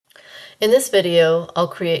In this video, I'll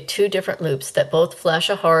create two different loops that both flash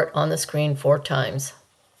a heart on the screen 4 times.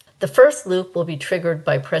 The first loop will be triggered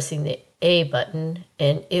by pressing the A button,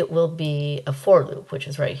 and it will be a for loop, which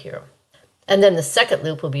is right here. And then the second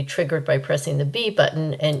loop will be triggered by pressing the B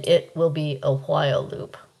button, and it will be a while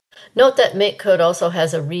loop. Note that MakeCode also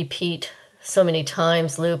has a repeat so many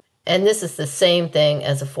times loop, and this is the same thing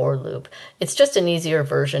as a for loop. It's just an easier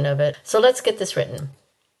version of it. So let's get this written.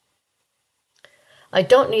 I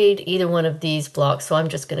don't need either one of these blocks, so I'm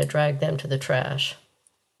just going to drag them to the trash.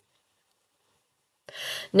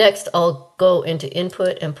 Next, I'll go into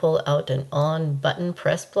input and pull out an on button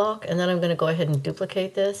press block, and then I'm going to go ahead and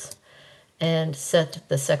duplicate this and set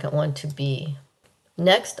the second one to B.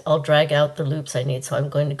 Next, I'll drag out the loops I need, so I'm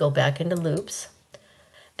going to go back into loops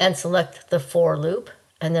and select the for loop,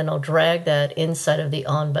 and then I'll drag that inside of the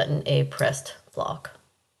on button A pressed block.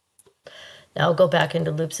 Now I'll go back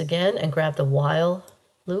into loops again and grab the while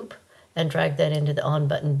loop and drag that into the on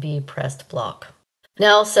button B pressed block.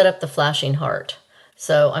 Now I'll set up the flashing heart.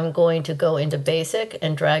 So I'm going to go into basic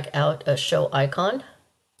and drag out a show icon,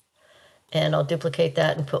 and I'll duplicate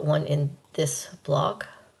that and put one in this block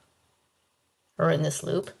or in this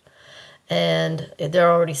loop. And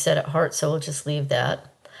they're already set at heart, so we'll just leave that.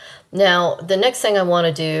 Now the next thing I want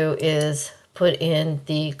to do is put in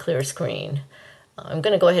the clear screen. I'm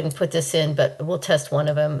going to go ahead and put this in, but we'll test one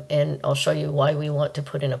of them and I'll show you why we want to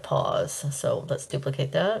put in a pause. So let's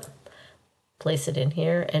duplicate that, place it in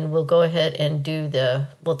here, and we'll go ahead and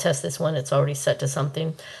we'll test this one. It's already set to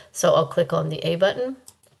something. So I'll click on the A button,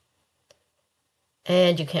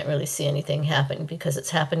 and you can't really see anything happen because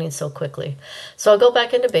it's happening so quickly. So I'll go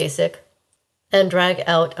back into basic and drag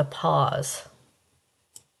out a pause.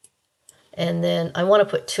 And then I want to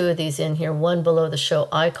put 2 of these in here, one below the show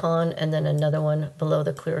icon and then another one below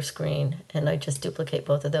the clear screen. And I just duplicate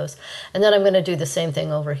both of those. And then I'm going to do the same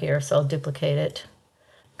thing over here. So I'll duplicate it,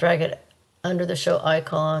 drag it under the show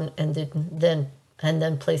icon, and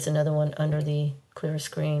then place another one under the clear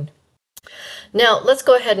screen. Now let's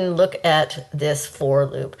go ahead and look at this for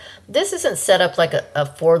loop. This isn't set up like a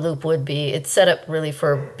for loop would be. It's set up really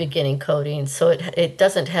for beginning coding, so it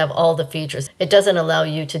doesn't have all the features. It doesn't allow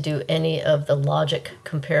you to do any of the logic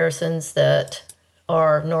comparisons that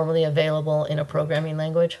are normally available in a programming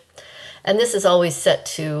language. And this is always set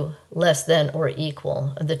to less than or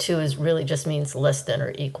equal. The 2 is really just means less than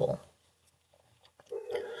or equal.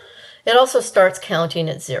 It also starts counting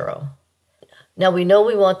at 0. Now we know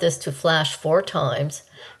we want this to flash 4 times,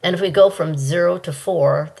 and if we go from 0 to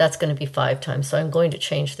 4, that's going to be 5 times. So I'm going to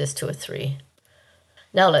change this to a 3.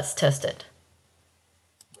 Now let's test it.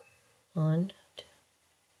 1, 2.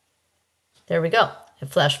 There we go. It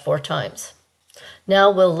flashed 4 times. Now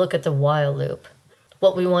we'll look at the while loop.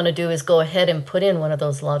 What we want to do is go ahead and put in one of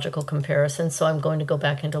those logical comparisons. So I'm going to go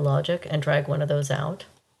back into logic and drag one of those out.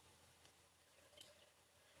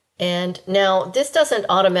 And now this doesn't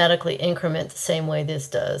automatically increment the same way this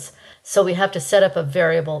does. So we have to set up a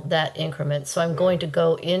variable that increments. So I'm going to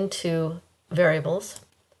go into variables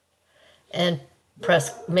and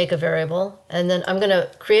press make a variable. And then I'm going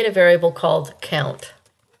to create a variable called count.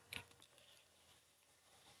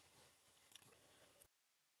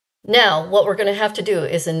 Now what we're going to have to do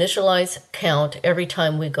is initialize count every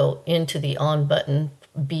time we go into the on button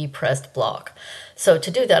B pressed block. So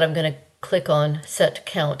to do that, I'm going to click on set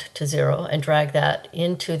count to 0 and drag that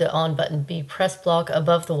into the on button B press block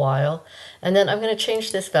above the while, and then I'm going to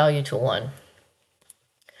change this value to 1.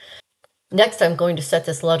 Next, I'm going to set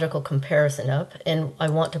this logical comparison up, and I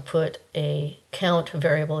want to put a count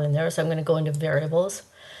variable in there. So I'm going to go into variables,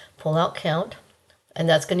 pull out count, and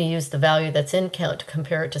that's going to use the value that's in count to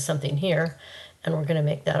compare it to something here, and we're going to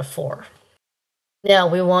make that a 4. Now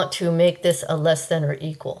we want to make this a less than or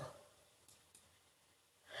equal.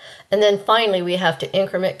 And then finally, we have to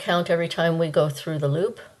increment count every time we go through the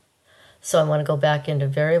loop. So I want to go back into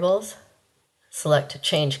variables, select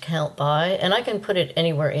change count by, and I can put it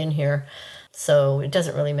anywhere in here. So it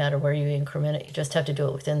doesn't really matter where you increment it. You just have to do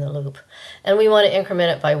it within the loop. And we want to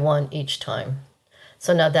increment it by 1 each time.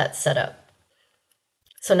 So now that's set up.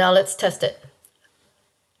 So now let's test it.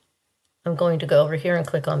 I'm going to go over here and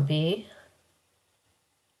click on B.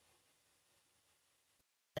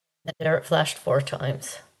 And there it flashed 4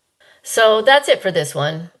 times. So that's it for this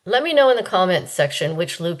one. Let me know in the comments section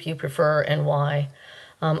which loop you prefer and why.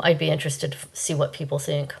 I'd be interested to see what people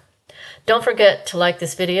think. Don't forget to like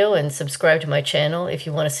this video and subscribe to my channel if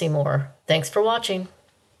you want to see more. Thanks for watching.